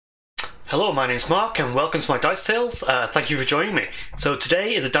Hello, my name's Mark and welcome to my Dice Tales. Thank you for joining me. So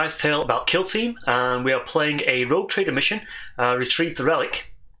today is a Dice Tale about Kill Team and we are playing a Rogue Trader mission, Retrieve the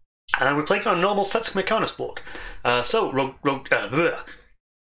Relic, and we're playing on a normal Setsuko Mechanis board.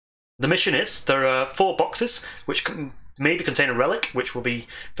 The mission is, there are 4 boxes which maybe contain a relic, which will be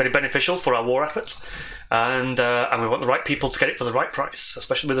very beneficial for our war efforts, and we want the right people to get it for the right price,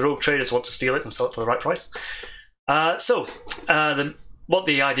 especially with the Rogue Traders who want to steal it and sell it for the right price. What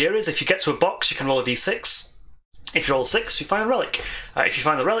the idea is, if you get to a box, you can roll a d6. If you roll 6, you find a relic. If you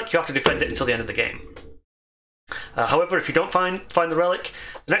find the relic, you have to defend it until the end of the game. However, if you don't find the relic,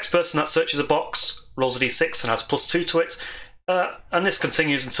 the next person that searches a box rolls a d6 and has +2 to it, and this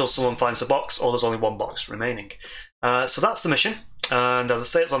continues until someone finds the box or there's only one box remaining. So that's the mission, and as I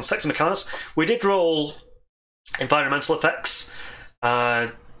say, it's on Setsuko Mechanis. We did roll environmental effects.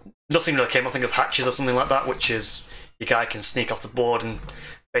 Nothing really came up. I think it's hatches or something like that, which is your guy can sneak off the board and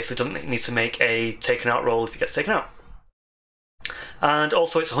basically doesn't need to make a taken out roll if he gets taken out. And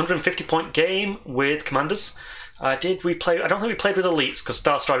also it's a 150 point game with commanders. Did we play? I don't think we played with elites because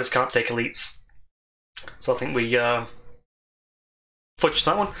Starstriders can't take elites. So I think we fudged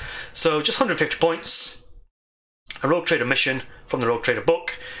that one. So just 150 points. A Rogue Trader mission from the Rogue Trader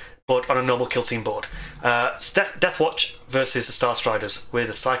book, but on a normal Kill Team board. It's Deathwatch versus the Starstriders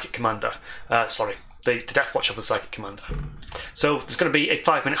with a Psychic Commander. The Deathwatch of the Psychic Commander. So there's going to be a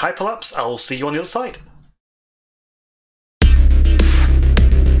 5-minute hyperlapse. I'll see you on the other side.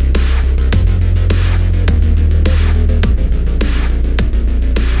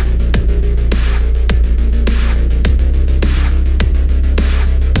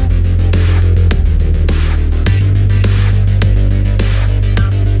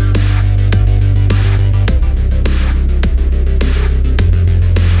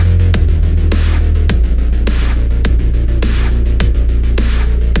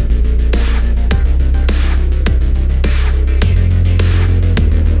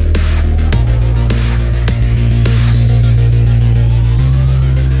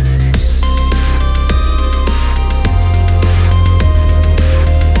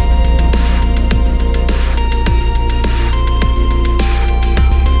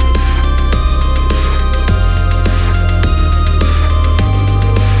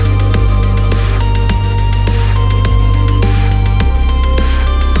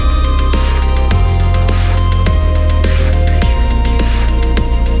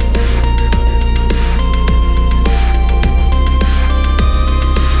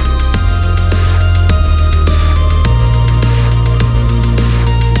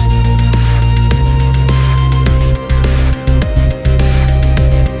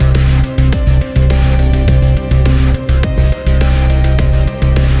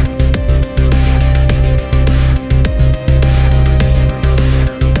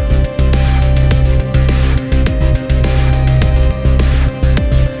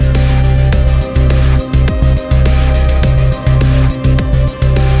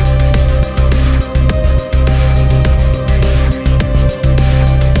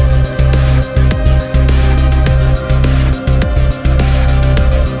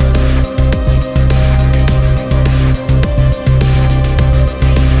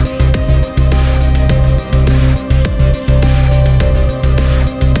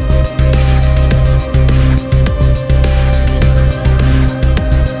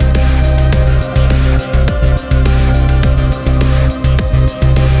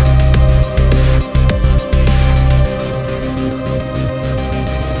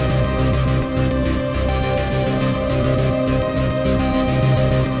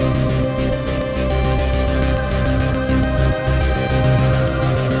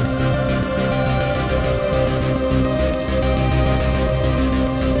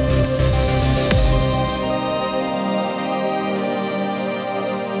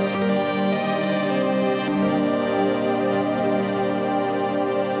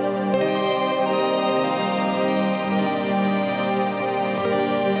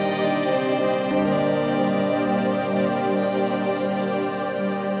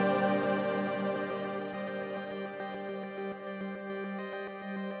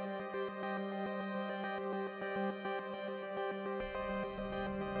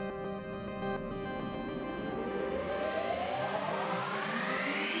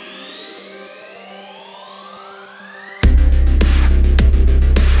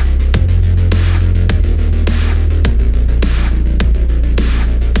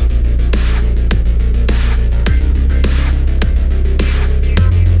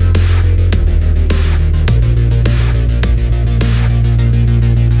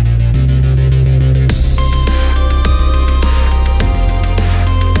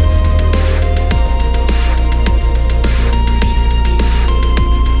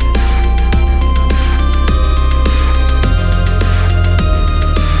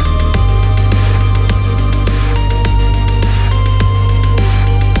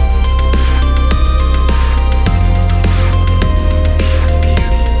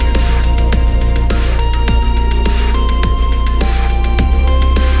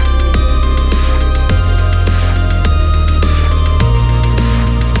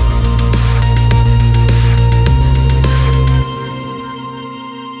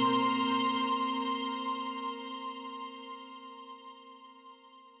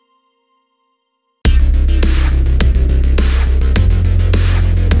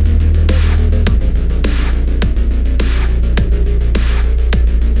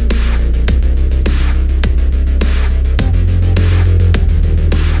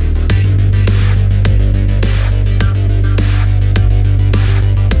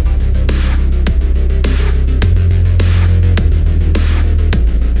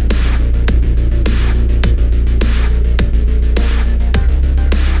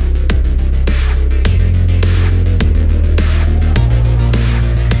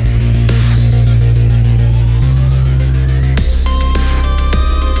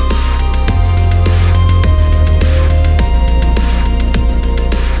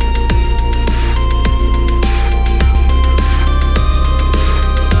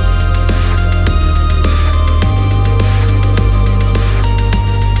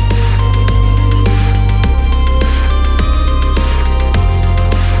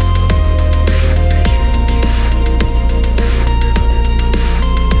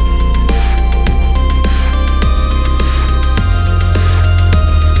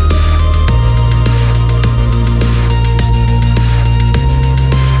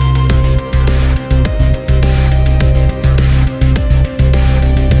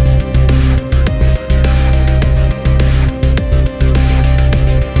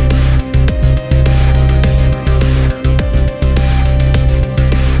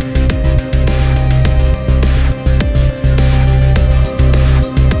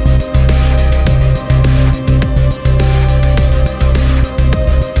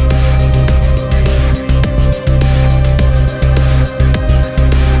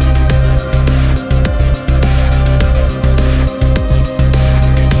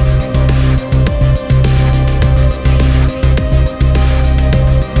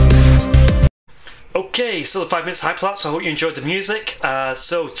 Okay, so the 5 minutes hyperlapse. I hope you enjoyed the music.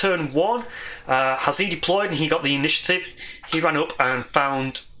 So turn 1, as he deployed and he got the initiative, he ran up and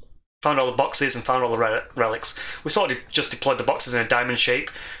found all the boxes and found all the relics. We sort of just deployed the boxes in a diamond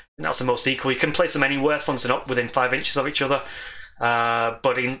shape, and that's the most equal. You can place them anywhere as long as they're not within 5 inches of each other.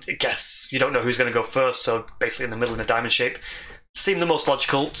 But I guess you don't know who's going to go first, so basically in the middle in a diamond shape seemed the most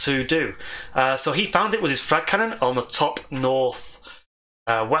logical to do. So he found it with his frag cannon on the top north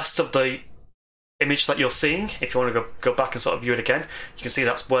west of the image that you're seeing. If you want to go back and sort of view it again, you can see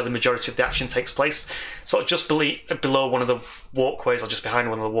that's where the majority of the action takes place. Sort of just below one of the walkways, or just behind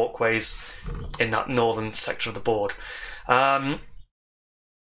one of the walkways in that northern sector of the board. As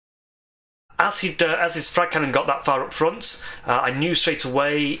his frag cannon got that far up front, I knew straight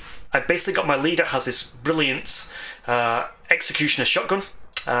away. I basically got my leader has this brilliant executioner shotgun.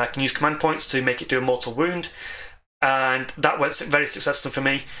 Can use command points to make it do a mortal wound. And that went very successfully for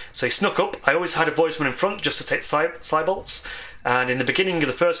me. So he snuck up. I always had a voidsman in front just to take cybolts. And in the beginning of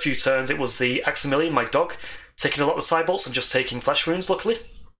the first few turns, it was the Aximilian, my dog, taking a lot of cybolts and just taking flesh wounds, luckily.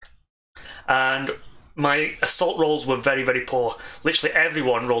 And my assault rolls were very, very poor. Literally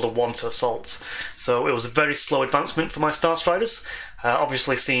everyone rolled a 1 to assault. So it was a very slow advancement for my Starstriders.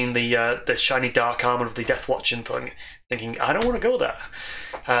 Obviously seeing the shiny dark armour of the Deathwatch and thinking, I don't want to go there.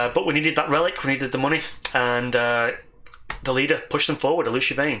 But we needed that relic, we needed the money, and the leader pushed them forward,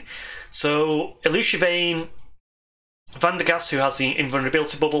 Elusive Vane. So Elusive Vane, Vandergas, who has the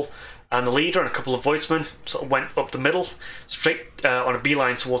invulnerability bubble, and the leader and a couple of voidsmen sort of went up the middle, straight on a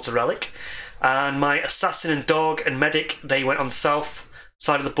beeline towards the relic. And my assassin and dog and medic, they went on the south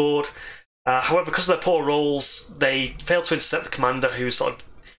side of the board. However, because of their poor rolls, they failed to intercept the commander, who sort of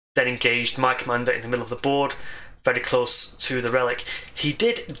then engaged my commander in the middle of the board, very close to the relic. He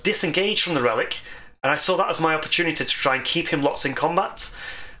did disengage from the relic, and I saw that as my opportunity to try and keep him locked in combat.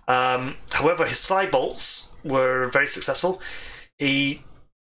 However, his cybolts were very successful. I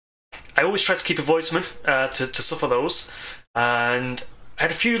always tried to keep a voidsman to suffer those, and I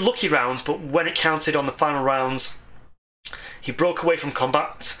had a few lucky rounds, but when it counted on the final rounds, he broke away from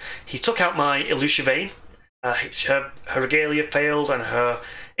combat. He took out my Elusive Vane. Her regalia failed, and her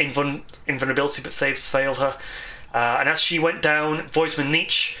invulnerability but saves failed her. And as she went down, voidsman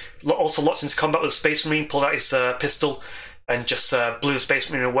Nietzsche also locked into combat with a Space Marine, pulled out his pistol, and just blew the Space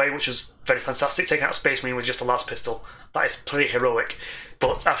Marine away, which was very fantastic. Taking out a Space Marine with just a las pistol, that is pretty heroic.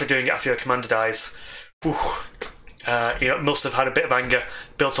 But after doing it after your commander dies, whew, must have had a bit of anger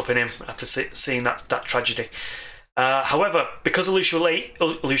built up in him after seeing that tragedy. However, because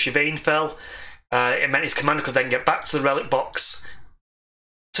Elusive Vane fell, it meant his commander could then get back to the relic box,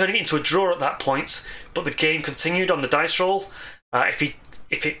 turning it into a draw at that point. But the game continued on the dice roll. If it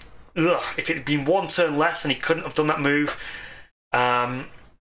had been one turn less and he couldn't have done that move, I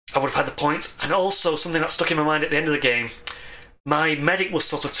would have had the point. And also something that stuck in my mind at the end of the game, my medic was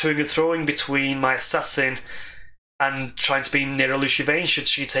sort of toing and throwing between my assassin and trying to be near Elusive Vane should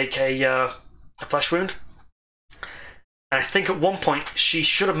she take a flesh wound. And I think at one point she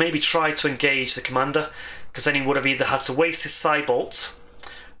should have maybe tried to engage the commander, because then he would have either had to waste his cybolt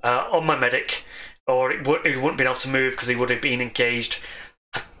on my medic, or he wouldn't have been able to move because he would have been engaged.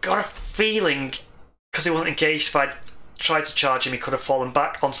 I've got a feeling, because he wasn't engaged, if I'd tried to charge him, he could have fallen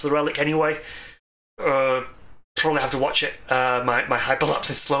back onto the relic anyway. Probably have to watch it, my hyperlapse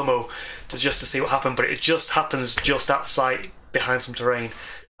in slow-mo just to see what happened, but it just happens just outside behind some terrain.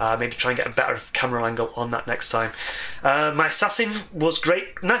 Maybe try and get a better camera angle on that next time. My assassin was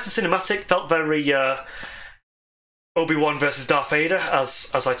great, nice and cinematic, felt very Obi-Wan versus Darth Vader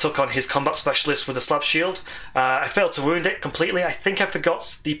as I took on his combat specialist with a slab shield. I failed to wound it completely. I think I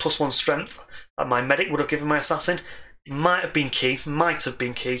forgot the +1 strength that my medic would have given my assassin. Might have been key.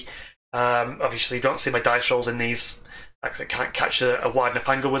 Obviously you don't see my dice rolls in these. I can't catch a wide enough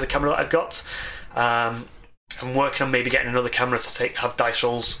angle with the camera that I've got. I'm working on maybe getting another camera to have dice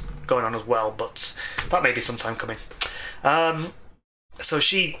rolls going on as well, but that may be sometime coming. So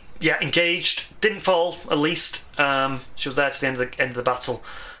she, engaged, didn't fall at least. She was there to the end of the battle,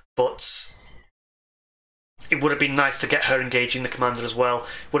 but it would have been nice to get her engaging the commander as well.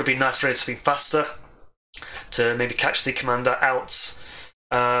 Would have been nice for her to be faster, to maybe catch the commander out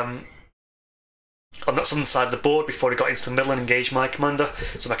on that southern side of the board before he got into the middle and engaged my commander,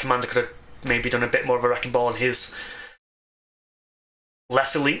 so my commander could have maybe done a bit more of a wrecking ball on his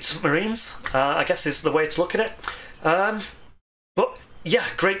less elite Marines, I guess is the way to look at it. But yeah,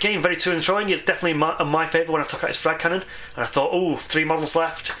 great game, very to and throwing. It's definitely my favour when I took out his frag cannon, and I thought, oh, 3 models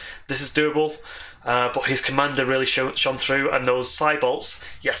left, this is doable. But his commander really shone through, and those cybolts,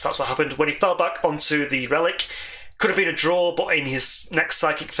 yes, that's what happened. When he fell back onto the relic, Could have been a draw, but in his next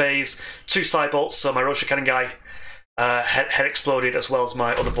psychic phase, 2 side bolts, so my Roshan Cannon guy had exploded, as well as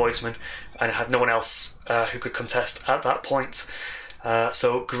my other Voidsman, and I had no one else who could contest at that point.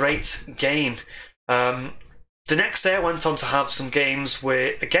 So great game. The next day I went on to have some games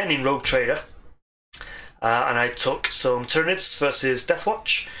with, again in Rogue Trader, and I took some Tyranids versus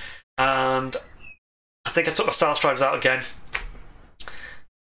Deathwatch, and I think I took my Starstriders out again.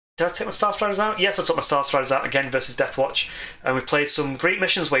 Did I take my Starstriders out? Yes, I took my Starstriders out again versus Deathwatch, and we played some great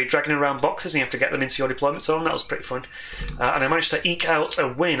missions where you're dragging around boxes and you have to get them into your deployment zone. That was pretty fun, and I managed to eke out a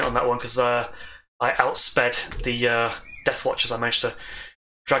win on that one because I outsped the Deathwatchers. I managed to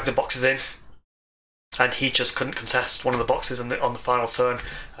drag the boxes in, and he just couldn't contest one of the boxes on the final turn,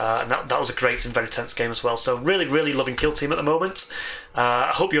 and that was a great and very tense game as well. So really loving Kill Team at the moment.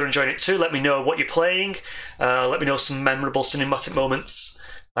 I hope you're enjoying it too. Let me know what you're playing. Let me know some memorable cinematic moments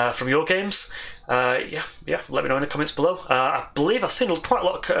from your games. Yeah, let me know in the comments below. I believe I've seen quite a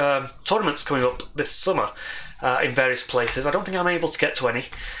lot of tournaments coming up this summer in various places. I don't think I'm able to get to any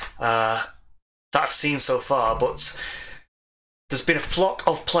that I've seen so far, but there's been a flock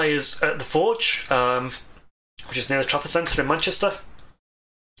of players at the Forge, which is near the Trafford Centre in Manchester.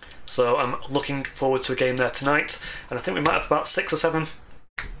 So I'm looking forward to a game there tonight, and I think we might have about 6 or 7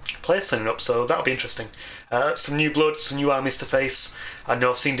 players turning up, so that'll be interesting. Some new blood, some new armies to face. I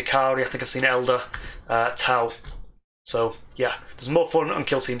know I've seen Dakari, I think I've seen Elder, Tau. So yeah, there's more fun on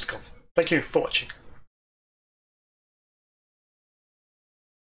Kill Teams to come. Thank you for watching.